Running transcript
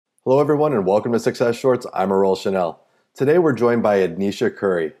Hello, everyone, and welcome to Success Shorts. I'm Aurel Chanel. Today, we're joined by Edniesha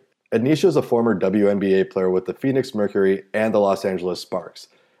Curry. Edniesha is a former WNBA player with the Phoenix Mercury and the Los Angeles Sparks,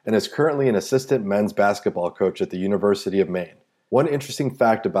 and is currently an assistant men's basketball coach at the University of Maine. One interesting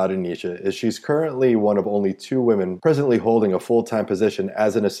fact about Edniesha is she's currently one of only 2 women presently holding a full-time position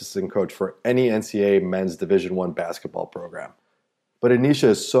as an assistant coach for any NCAA men's Division I basketball program. But Edniesha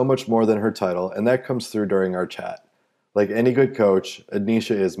is so much more than her title, and that comes through during our chat. Like any good coach,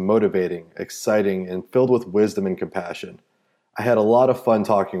 Edniesha is motivating, exciting, and filled with wisdom and compassion. I had a lot of fun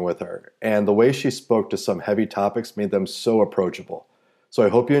talking with her, and the way she spoke to some heavy topics made them so approachable. So I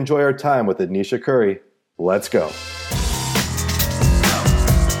hope you enjoy our time with Edniesha Curry. Let's go.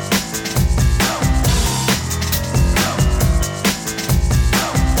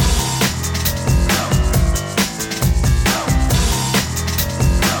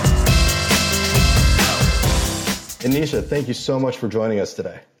 Edniesha, thank you so much for joining us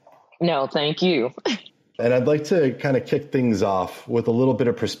today. No, thank you. And I'd like to kind of kick things off with a little bit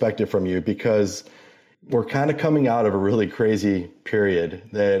of perspective from you, because we're kind of coming out of a really crazy period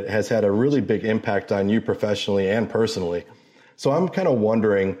that has had a really big impact on you professionally and personally. So I'm kind of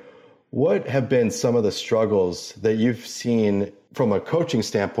wondering, what have been some of the struggles that you've seen from a coaching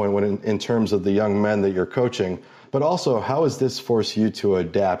standpoint in terms of the young men that you're coaching, but also how has this forced you to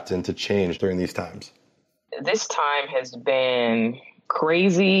adapt and to change during these times? This time has been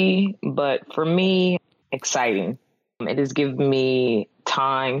crazy, but for me, exciting. It has given me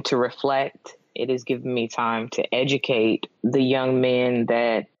time to reflect. It has given me time to educate the young men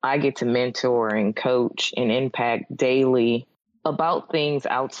that I get to mentor and coach and impact daily about things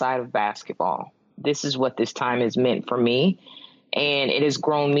outside of basketball. This is what this time has meant for me. And it has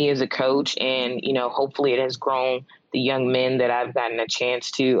grown me as a coach. And, hopefully it has grown the young men that I've gotten a chance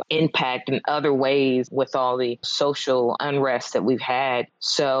to impact in other ways with all the social unrest that we've had.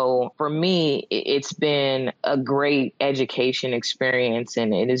 So for me, it's been a great education experience,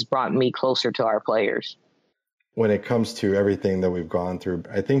 and it has brought me closer to our players. When it comes to everything that we've gone through,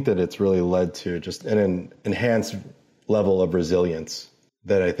 I think that it's really led to just an enhanced level of resilience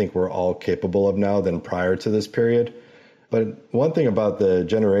that I think we're all capable of now than prior to this period. But one thing about the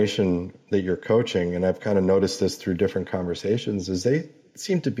generation that you're coaching, and I've kind of noticed this through different conversations, is they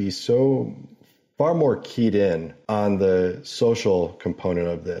seem to be so far more keyed in on the social component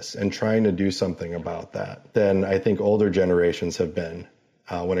of this and trying to do something about that than I think older generations have been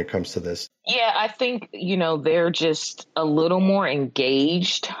when it comes to this. Yeah, I think, they're just a little more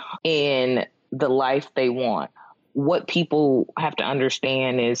engaged in the life they want. What people have to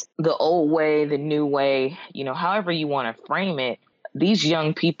understand is the old way, the new way, however you want to frame it, these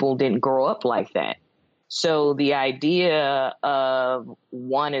young people didn't grow up like that. So the idea of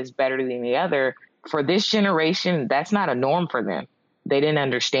one is better than the other, for this generation, that's not a norm for them. They didn't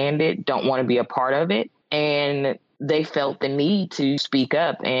understand it, don't want to be a part of it. And they felt the need to speak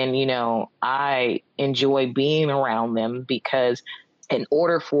up. And, I enjoy being around them because in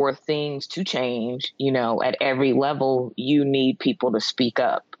order for things to change, at every level, you need people to speak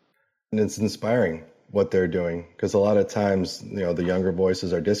up. And it's inspiring what they're doing, because a lot of times, the younger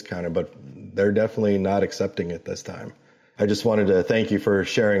voices are discounted, but they're definitely not accepting it this time. I just wanted to thank you for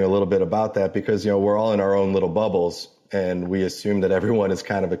sharing a little bit about that, because, we're all in our own little bubbles and we assume that everyone is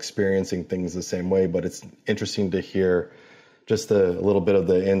kind of experiencing things the same way. But it's interesting to hear just a little bit of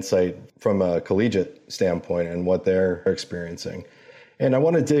the insight from a collegiate standpoint and what they're experiencing. And I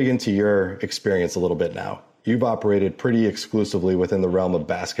want to dig into your experience a little bit now. You've operated pretty exclusively within the realm of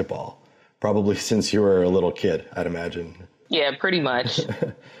basketball, probably since you were a little kid, I'd imagine. Yeah, pretty much.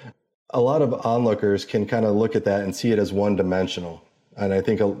 A lot of onlookers can kind of look at that and see it as one-dimensional. And I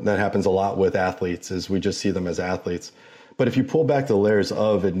think that happens a lot with athletes, is we just see them as athletes. But if you pull back the layers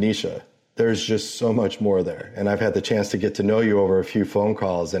of Edniesha, there's just so much more there. And I've had the chance to get to know you over a few phone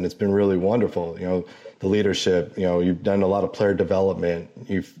calls, and it's been really wonderful. The leadership, you've done a lot of player development.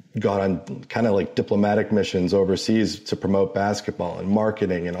 You've gone on kind of like diplomatic missions overseas to promote basketball and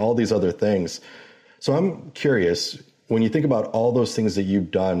marketing and all these other things. So I'm curious, when you think about all those things that you've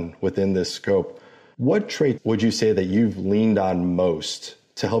done within this scope, what trait would you say that you've leaned on most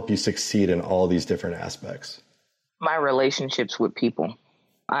to help you succeed in all these different aspects? My relationships with people.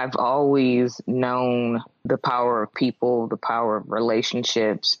 I've always known the power of people, the power of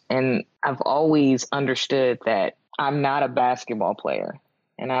relationships, and I've always understood that I'm not a basketball player.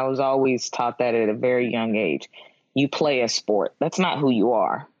 And I was always taught that at a very young age. You play a sport. That's not who you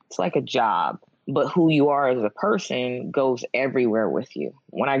are. It's like a job. But who you are as a person goes everywhere with you.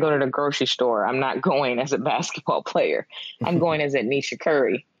 When I go to the grocery store, I'm not going as a basketball player. I'm going as Edniesha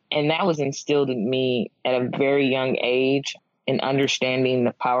Curry. And that was instilled in me at a very young age. and understanding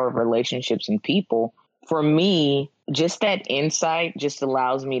the power of relationships and people, for me, just that insight just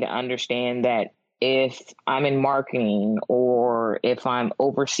allows me to understand that if I'm in marketing or if I'm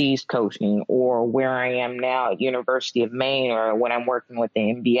overseas coaching or where I am now at University of Maine or when I'm working with the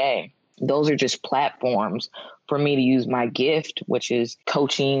NBA, those are just platforms for me to use my gift, which is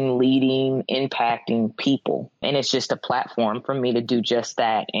coaching, leading, impacting people. And it's just a platform for me to do just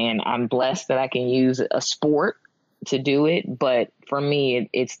that. And I'm blessed that I can use a sport to do it. But for me,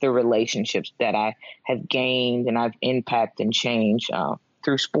 it's the relationships that I have gained and I've impacted and changed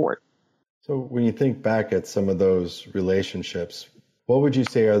through sport. So when you think back at some of those relationships, what would you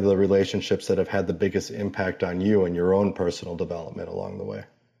say are the relationships that have had the biggest impact on you and your own personal development along the way?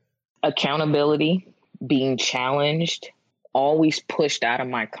 Accountability, being challenged, always pushed out of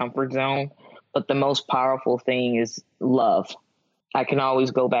my comfort zone. But the most powerful thing is love. I can always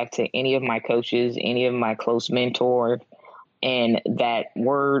go back to any of my coaches, any of my close mentors, and that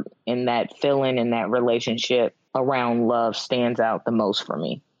word and that feeling and that relationship around love stands out the most for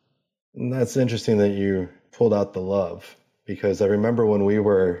me. And that's interesting that you pulled out the love, because I remember when we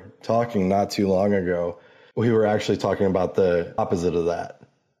were talking not too long ago, we were actually talking about the opposite of that,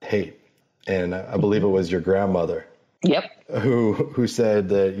 hate. And I believe it was your grandmother. Yep. Who said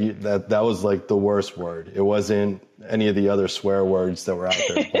that was like the worst word. It wasn't any of the other swear words that were out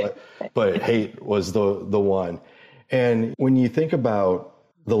there, but hate was the one. And when you think about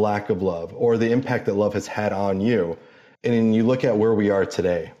the lack of love or the impact that love has had on you, and you look at where we are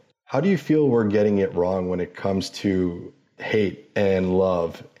today, how do you feel we're getting it wrong when it comes to hate and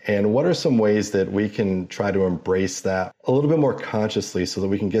love? And what are some ways that we can try to embrace that a little bit more consciously so that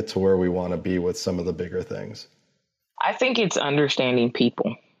we can get to where we want to be with some of the bigger things? I think it's understanding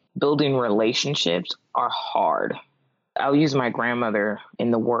people. Building relationships are hard. I'll use my grandmother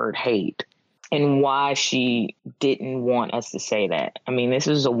in the word hate and why she didn't want us to say that. I mean, this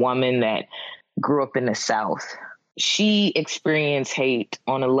is a woman that grew up in the South. She experienced hate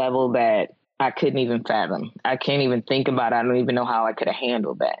on a level that I couldn't even fathom. I can't even think about it. I don't even know how I could have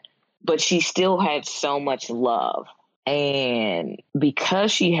handled that. But she still had so much love. And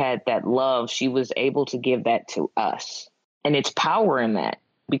because she had that love, she was able to give that to us. And it's power in that,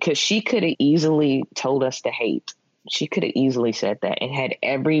 because she could have easily told us to hate. She could have easily said that and had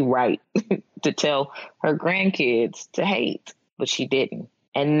every right to tell her grandkids to hate, but she didn't.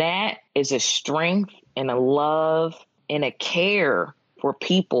 And that is a strength and a love and a care for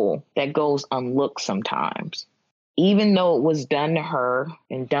people that goes unlooked sometimes. Even though it was done to her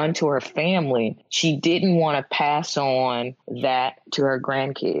and done to her family, she didn't want to pass on that to her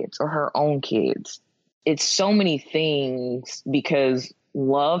grandkids or her own kids. It's so many things because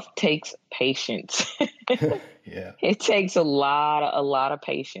love takes patience. Yeah. It takes a lot of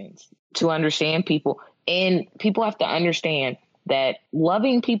patience to understand people. And people have to understand that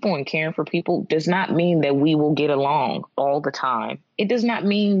loving people and caring for people does not mean that we will get along all the time. It does not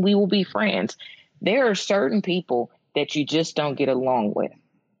mean we will be friends. There are certain people that you just don't get along with,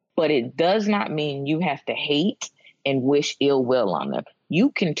 but it does not mean you have to hate and wish ill will on them.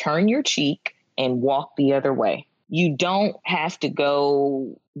 You can turn your cheek and walk the other way. You don't have to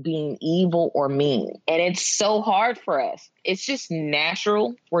go being evil or mean. And it's so hard for us. It's just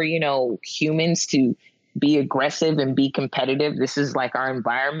natural for, humans to be aggressive and be competitive. This is like our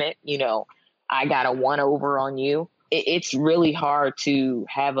environment. I got a one over on you. It's really hard to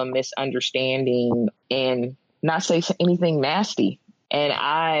have a misunderstanding and not say anything nasty. And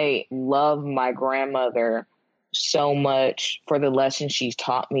I love my grandmother so much for the lessons she's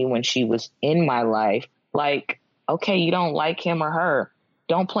taught me when she was in my life. Like, okay, you don't like him or her.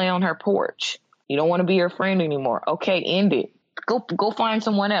 Don't play on her porch. You don't want to be her friend anymore. Okay, end it. Go find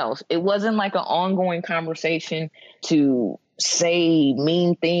someone else. It wasn't like an ongoing conversation to say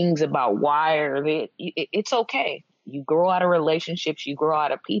mean things about why or that. It's okay. You grow out of relationships, you grow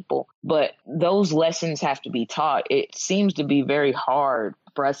out of people, but those lessons have to be taught. It seems to be very hard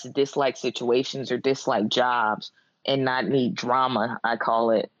for us to dislike situations or dislike jobs and not need drama, I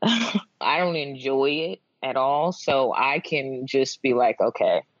call it. I don't enjoy it at all. So I can just be like,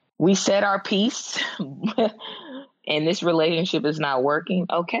 okay, we said our piece and this relationship is not working.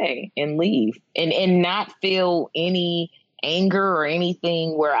 Okay. And leave and not feel any anger or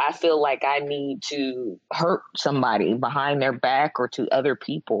anything where I feel like I need to hurt somebody behind their back or to other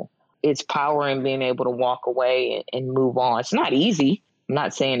people. It's power in being able to walk away and move on. It's not easy. I'm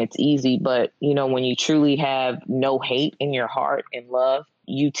not saying it's easy, but when you truly have no hate in your heart and love,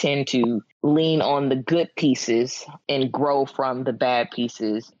 you tend to lean on the good pieces and grow from the bad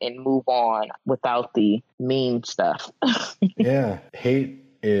pieces and move on without the mean stuff. Yeah. Hate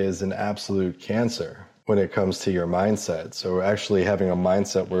is an absolute cancer when it comes to your mindset. So actually having a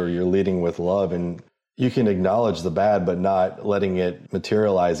mindset where you're leading with love, and you can acknowledge the bad, but not letting it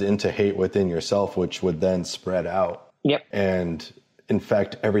materialize into hate within yourself, which would then spread out. Yep. And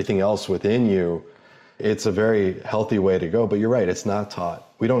infect everything else within you. It's a very healthy way to go, but you're right, it's not taught.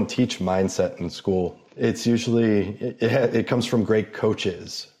 We don't teach mindset in school. It's usually, it comes from great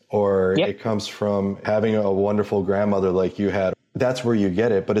coaches, or Yep. it comes from having a wonderful grandmother like you had. That's where you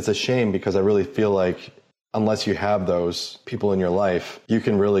get it, but it's a shame because I really feel like unless you have those people in your life, you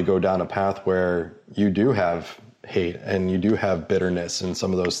can really go down a path where you do have hate and you do have bitterness and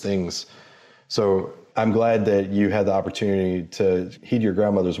some of those things. So I'm glad that you had the opportunity to heed your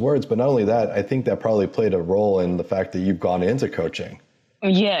grandmother's words, but not only that, I think that probably played a role in the fact that you've gone into coaching.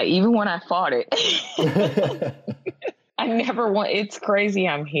 Yeah, even when I fought it. I never want, it's crazy.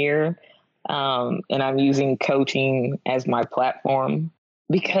 I'm here and I'm using coaching as my platform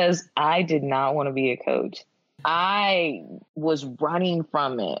because I did not want to be a coach. I was running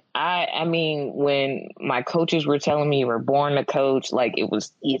from it. I mean, when my coaches were telling me you were born to coach, like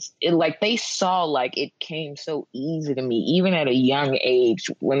it's like they saw like it came so easy to me, even at a young age.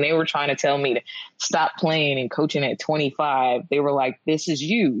 When they were trying to tell me to stop playing and coaching at 25, they were like, this is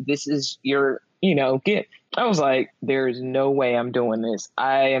you. This is your, gift. I was like, there's no way I'm doing this.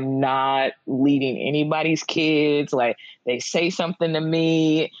 I am not leading anybody's kids. Like they say something to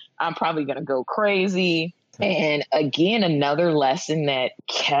me, I'm probably going to go crazy. And again, another lesson that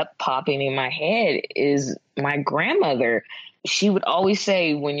kept popping in my head is my grandmother. She would always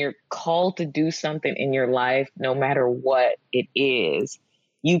say, when you're called to do something in your life, no matter what it is,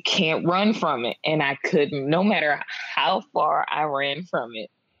 you can't run from it. And I couldn't, no matter how far I ran from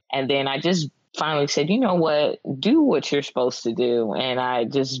it. And then I just finally said, you know what, do what you're supposed to do. And I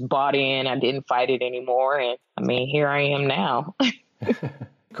just bought in. I didn't fight it anymore. And I mean, here I am now.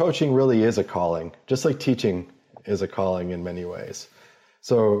 Coaching really is a calling, just like teaching is a calling in many ways.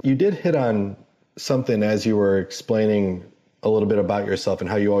 So you did hit on something as you were explaining a little bit about yourself and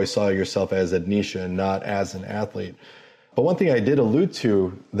how you always saw yourself as Edniesha and not as an athlete. But one thing I did allude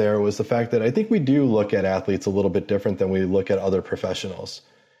to there was the fact that I think we do look at athletes a little bit different than we look at other professionals.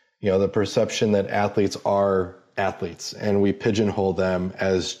 The perception that athletes are athletes and we pigeonhole them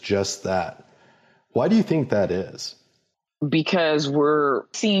as just that. Why do you think that is? Because we're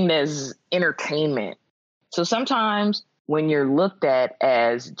seen as entertainment. So sometimes when you're looked at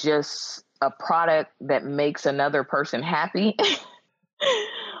as just a product that makes another person happy,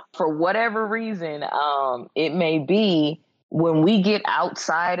 for whatever reason, it may be, when we get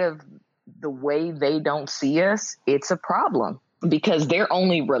outside of the way they don't see us, it's a problem. Because their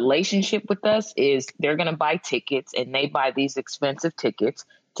only relationship with us is they're going to buy tickets, and they buy these expensive tickets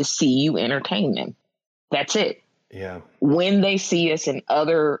to see you entertain them. That's it. Yeah. When they see us in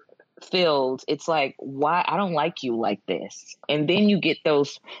other fields, it's like, why? I don't like you like this. And then you get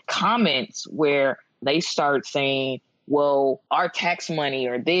those comments where they start saying, well, our tax money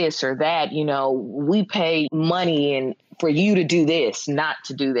or this or that, we pay money and for you to do this, not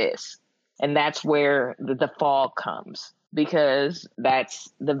to do this. And that's where the fall comes, because that's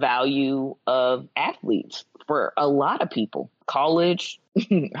the value of athletes for a lot of people. College,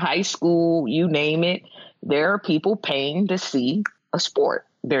 high school, you name it. There are people paying to see a sport.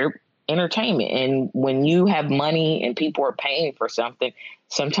 They're entertainment. And when you have money and people are paying for something,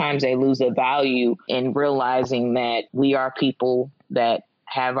 sometimes they lose the value in realizing that we are people that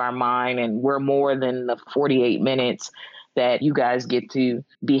have our mind, and we're more than the 48 minutes that you guys get to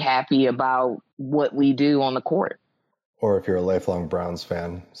be happy about what we do on the court. Or if you're a lifelong Browns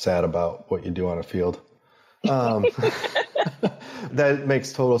fan, sad about what you do on a field. That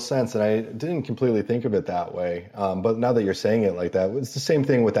makes total sense. And I didn't completely think of it that way. But now that you're saying it like that, it's the same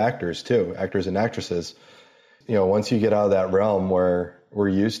thing with actors too, actors and actresses. Once you get out of that realm where we're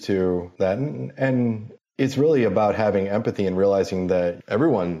used to that, and it's really about having empathy and realizing that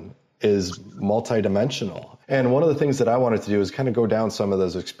everyone is multidimensional. And one of the things that I wanted to do is kind of go down some of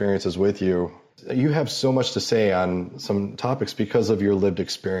those experiences with you. You have so much to say on some topics because of your lived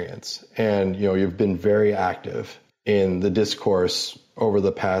experience. And, you've been very active in the discourse over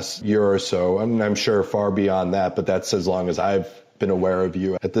the past year or so. And I'm sure far beyond that, but that's as long as I've been aware of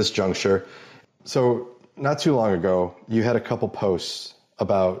you at this juncture. So not too long ago, you had a couple posts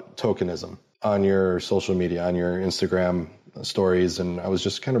about tokenism on your social media, on your Instagram stories. And I was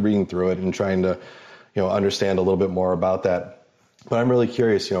just kind of reading through it and trying to, understand a little bit more about that. But I'm really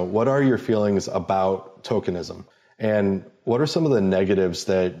curious, what are your feelings about tokenism? And what are some of the negatives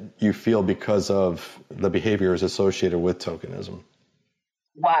that you feel because of the behaviors associated with tokenism?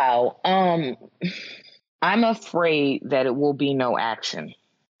 Wow. I'm afraid that it will be no action.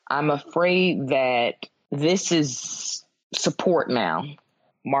 I'm afraid that this is support now.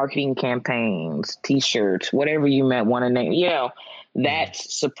 Marketing campaigns, T-shirts, whatever you might want to name,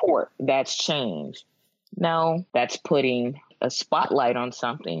 that's support. That's change. No, that's putting a spotlight on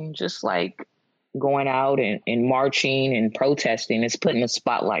something, just like going out and marching and protesting. It's putting a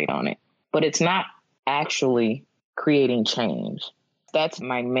spotlight on it, but it's not actually creating change. That's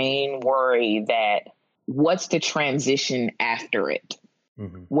my main worry, that what's the transition after it?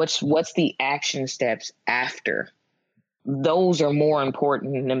 Mm-hmm. What's the action steps after? Those are more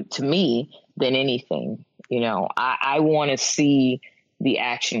important to me than anything. I want to see the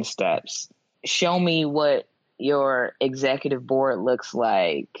action steps. Show me what your executive board looks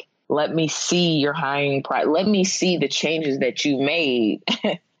like. Let me see your hiring Let me see the changes that you made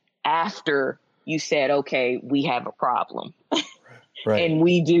after you said, okay, we have a problem. Right. And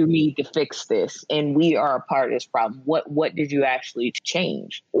we do need to fix this. And we are a part of this problem. What did you actually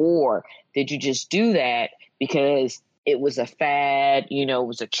change? Or did you just do that because it was a fad, it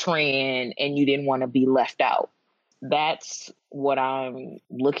was a trend, and you didn't want to be left out? That's what I'm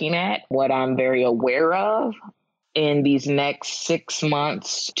looking at, what I'm very aware of in these next 6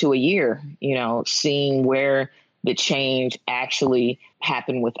 months to a year, seeing where the change actually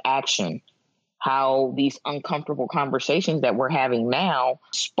happened with action, how these uncomfortable conversations that we're having now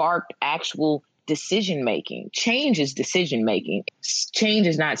sparked actual decision-making. Change is decision-making. Change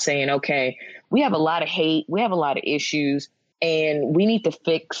is not saying, okay, we have a lot of hate, we have a lot of issues, and we need to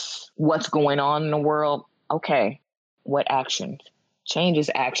fix what's going on in the world. Okay, what actions? Change is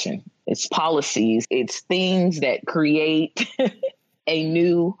action. It's policies. It's things that create a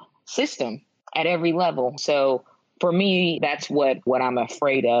new system at every level. So for me, that's what I'm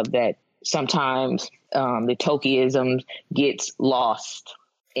afraid of, that sometimes the tokenism gets lost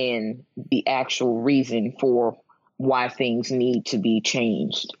in the actual reason for why things need to be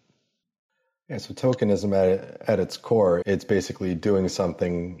changed. Yeah, so tokenism at its core, it's basically doing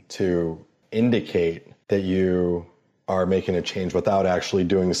something to indicate that you are making a change without actually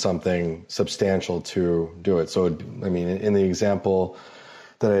doing something substantial to do it. So, I mean, in the example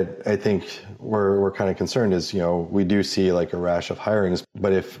that I think we're kind of concerned is, we do see like a rash of hirings,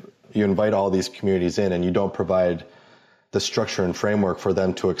 but if you invite all these communities in and you don't provide the structure and framework for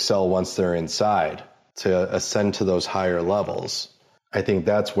them to excel once they're inside, to ascend to those higher levels, I think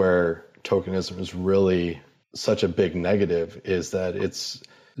that's where tokenism is really such a big negative, is that it's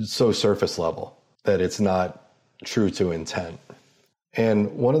so surface level that it's not true to intent.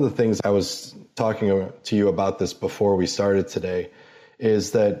 And one of the things I was talking to you about this before we started today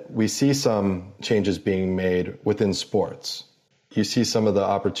is that we see some changes being made within sports. You see some of the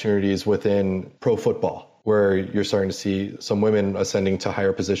opportunities within pro football, where you're starting to see some women ascending to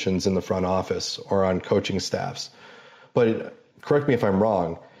higher positions in the front office or on coaching staffs. But correct me if I'm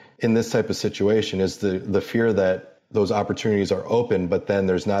wrong, in this type of situation, is the fear that those opportunities are open, but then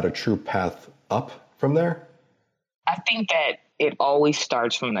there's not a true path up from there? I think that it always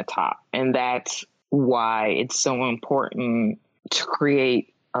starts from the top, and that's why it's so important to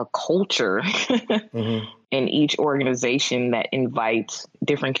create a culture mm-hmm. in each organization that invites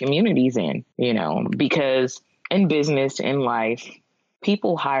different communities in, because in business, in life,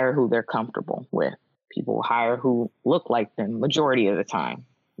 people hire who they're comfortable with. People hire who look like them majority of the time,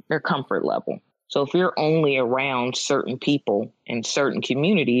 their comfort level. So if you're only around certain people in certain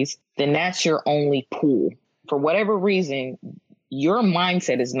communities, then that's your only pool. For whatever reason, your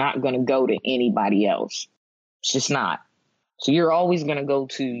mindset is not going to go to anybody else. It's just not. So you're always going to go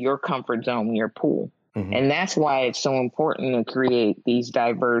to your comfort zone, your pool. Mm-hmm. And that's why it's so important to create these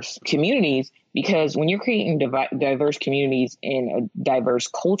diverse communities, because when you're creating diverse communities in a diverse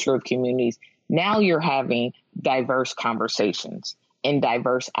culture of communities, now you're having diverse conversations and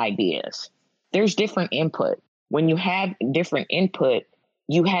diverse ideas. There's different input. When you have different input,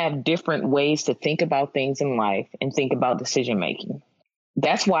 you have different ways to think about things in life and think about decision making.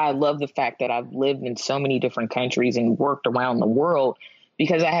 That's why I love the fact that I've lived in so many different countries and worked around the world,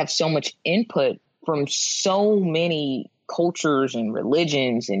 because I have so much input from so many cultures and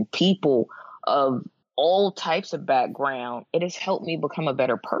religions and people of all types of background. It has helped me become a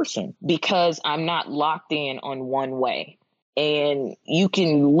better person because I'm not locked in on one way. And you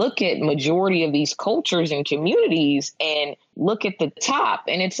can look at majority of these cultures and communities and look at the top,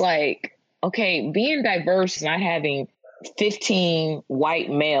 and it's like, okay, being diverse is not having 15 white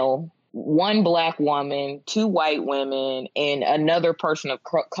male, 1 black woman, 2 white women, and another person of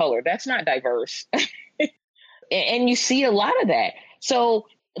color. That's not diverse. And you see a lot of that. So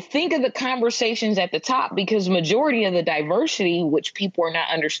think of the conversations at the top, because majority of the diversity, which people are not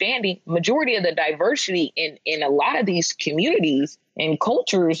understanding, majority of the diversity in a lot of these communities and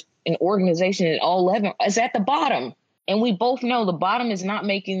cultures an organization at all level is at the bottom. And we both know the bottom is not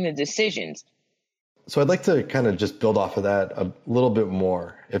making the decisions. So I'd like to kind of just build off of that a little bit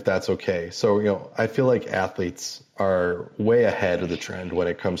more, if that's okay. So, I feel like athletes are way ahead of the trend when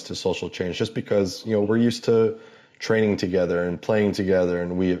it comes to social change, just because, we're used to training together and playing together,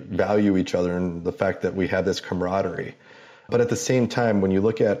 and we value each other and the fact that we have this camaraderie. But at the same time, when you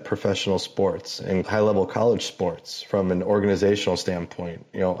look at professional sports and high-level college sports from an organizational standpoint,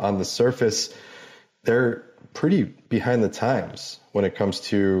 on the surface, they're pretty behind the times when it comes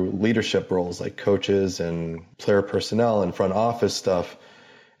to leadership roles like coaches and player personnel and front office stuff.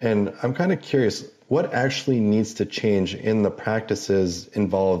 And I'm kind of curious, what actually needs to change in the practices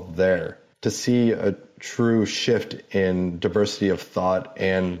involved there to see a true shift in diversity of thought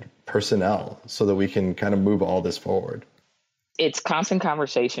and personnel so that we can kind of move all this forward? It's constant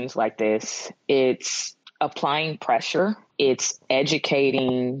conversations like this. It's applying pressure. It's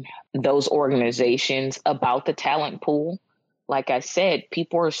educating those organizations about the talent pool. Like I said,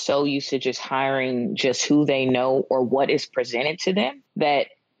 people are so used to just hiring just who they know or what is presented to them that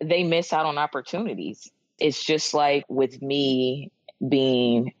they miss out on opportunities. It's just like with me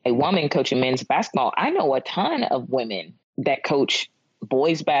being a woman coaching men's basketball, I know a ton of women that coach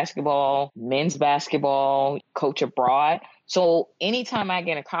boys basketball, men's basketball, coach abroad. So anytime I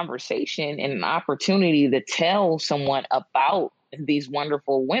get a conversation and an opportunity to tell someone about these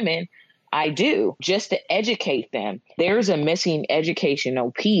wonderful women, I do, just to educate them. There's a missing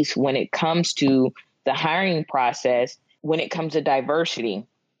educational piece when it comes to the hiring process, when it comes to diversity.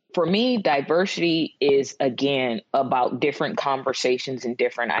 For me, diversity is, again, about different conversations and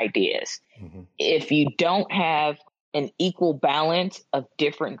different ideas. Mm-hmm. If you don't have an equal balance of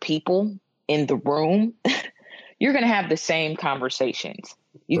different people in the room, you're going to have the same conversations.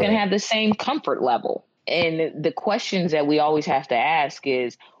 You're going to have the same comfort level. And the questions that we always have to ask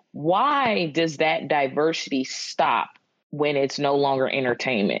is, why does that diversity stop when it's no longer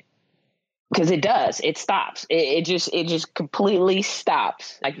entertainment? Because it does. It stops. It just completely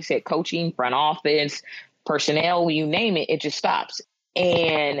stops. Like you said, coaching, front office, personnel, you name it, it just stops.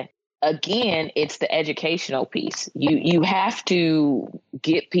 And again, it's the educational piece. You have to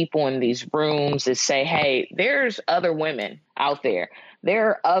get people in these rooms that say, hey, there's other women out there. There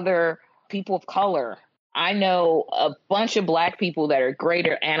are other people of color. I know a bunch of Black people that are great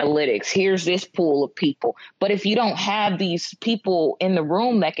at analytics. Here's this pool of people. But if you don't have these people in the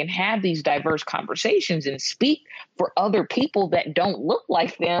room that can have these diverse conversations and speak for other people that don't look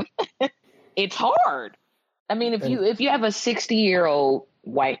like them, it's hard. I mean, if you have a 60-year-old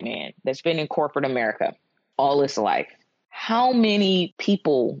white man that's been in corporate America all his life, how many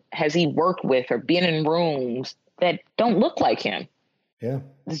people has he worked with or been in rooms that don't look like him? Yeah.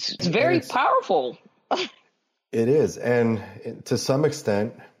 It's very powerful. It is. And to some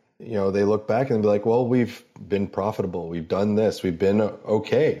extent, they look back and be like, well, we've been profitable. We've done this. We've been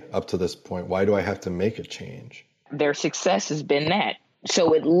okay up to this point. Why do I have to make a change? Their success has been that.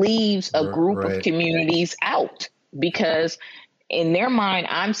 So it leaves a group of communities out because in their mind,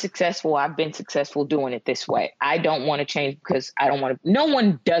 I'm successful. I've been successful doing it this way. I don't want to change because I don't want to. No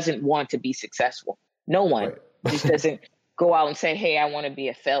one doesn't want to be successful. No one just doesn't go out and say, hey, I want to be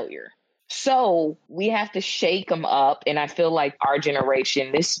a failure. So we have to shake them up. And I feel like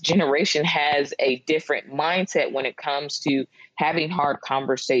this generation has a different mindset when it comes to having hard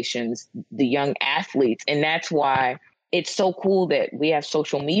conversations, the young athletes. And that's why it's so cool that we have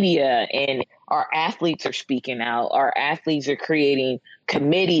social media and our athletes are speaking out. Our athletes are creating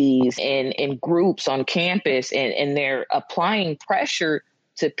committees and groups on campus, and they're applying pressure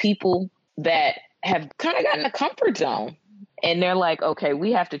to people that have kind of gotten a comfort zone. And they're like, okay,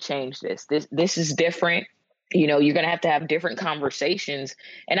 we have to change this. This is different. You're going to have different conversations.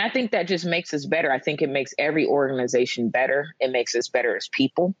 And I think that just makes us better. I think it makes every organization better. It makes us better as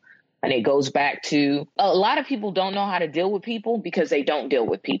people. And it goes back to a lot of people don't know how to deal with people because they don't deal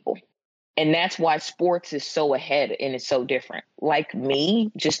with people. And that's why sports is so ahead and it's so different. Like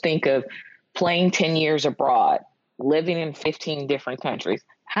me, just think of playing 10 years abroad, living in 15 different countries.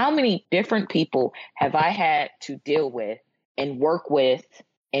 How many different people have I had to deal with and work with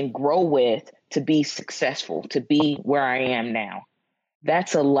and grow with to be successful, to be where I am now?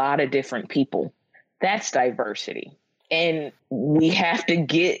 That's a lot of different people. That's diversity. And we have to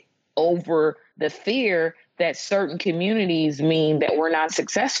get over the fear that certain communities mean that we're not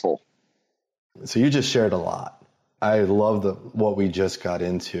successful. So you just shared a lot. I love what we just got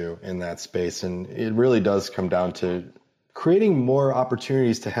into in that space. And it really does come down to creating more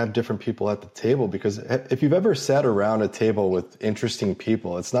opportunities to have different people at the table. Because if you've ever sat around a table with interesting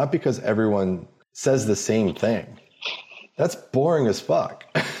people, it's not because everyone says the same thing. That's boring as fuck.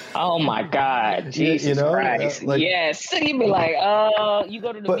 Oh my God, Jesus Christ! Yes, so you'd be like, you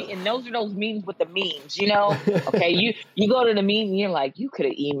go to the meet, and those are those memes with the memes, Okay, you go to the meme, and you're like, you could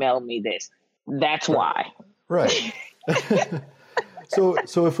have emailed me this. That's why. Right.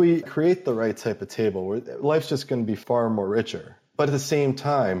 So if we create the right type of table, life's just going to be far more richer. But at the same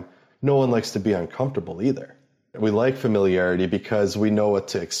time, no one likes to be uncomfortable either. We like familiarity because we know what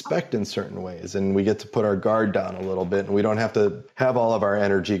to expect in certain ways, and we get to put our guard down a little bit, and we don't have to have all of our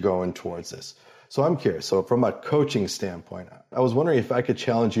energy going towards this. So I'm curious. So from a coaching standpoint, I was wondering if I could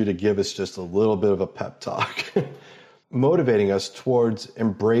challenge you to give us just a little bit of a pep talk, motivating us towards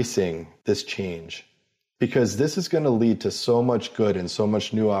embracing this change, because this is going to lead to so much good and so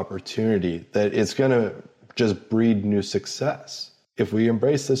much new opportunity that it's going to just breed new success if we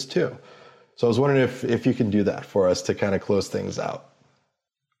embrace this too. So I was wondering if you can do that for us to kind of close things out.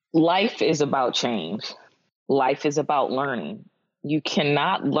 Life is about change. Life is about learning. You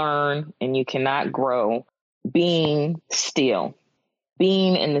cannot learn and you cannot grow being still,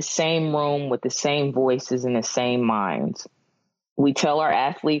 being in the same room with the same voices and the same minds. We tell our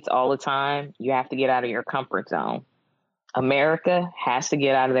athletes all the time, you have to get out of your comfort zone. America has to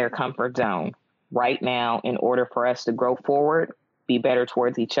get out of their comfort zone right now in order for us to grow forward, be better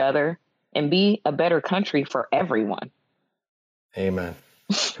towards each other, and be a better country for everyone. Amen.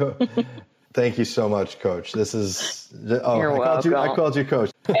 Thank you so much, Coach. This is, You're welcome. I called you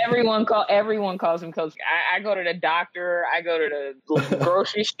Coach. Everyone calls him Coach. I go to the doctor. I go to the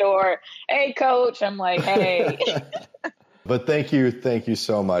grocery store. Hey, Coach. I'm like, hey. But thank you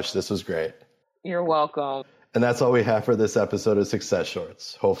so much. This was great. You're welcome. And that's all we have for this episode of Success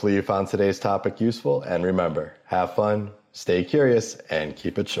Shorts. Hopefully you found today's topic useful. And remember, have fun, stay curious, and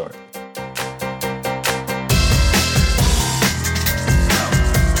keep it short.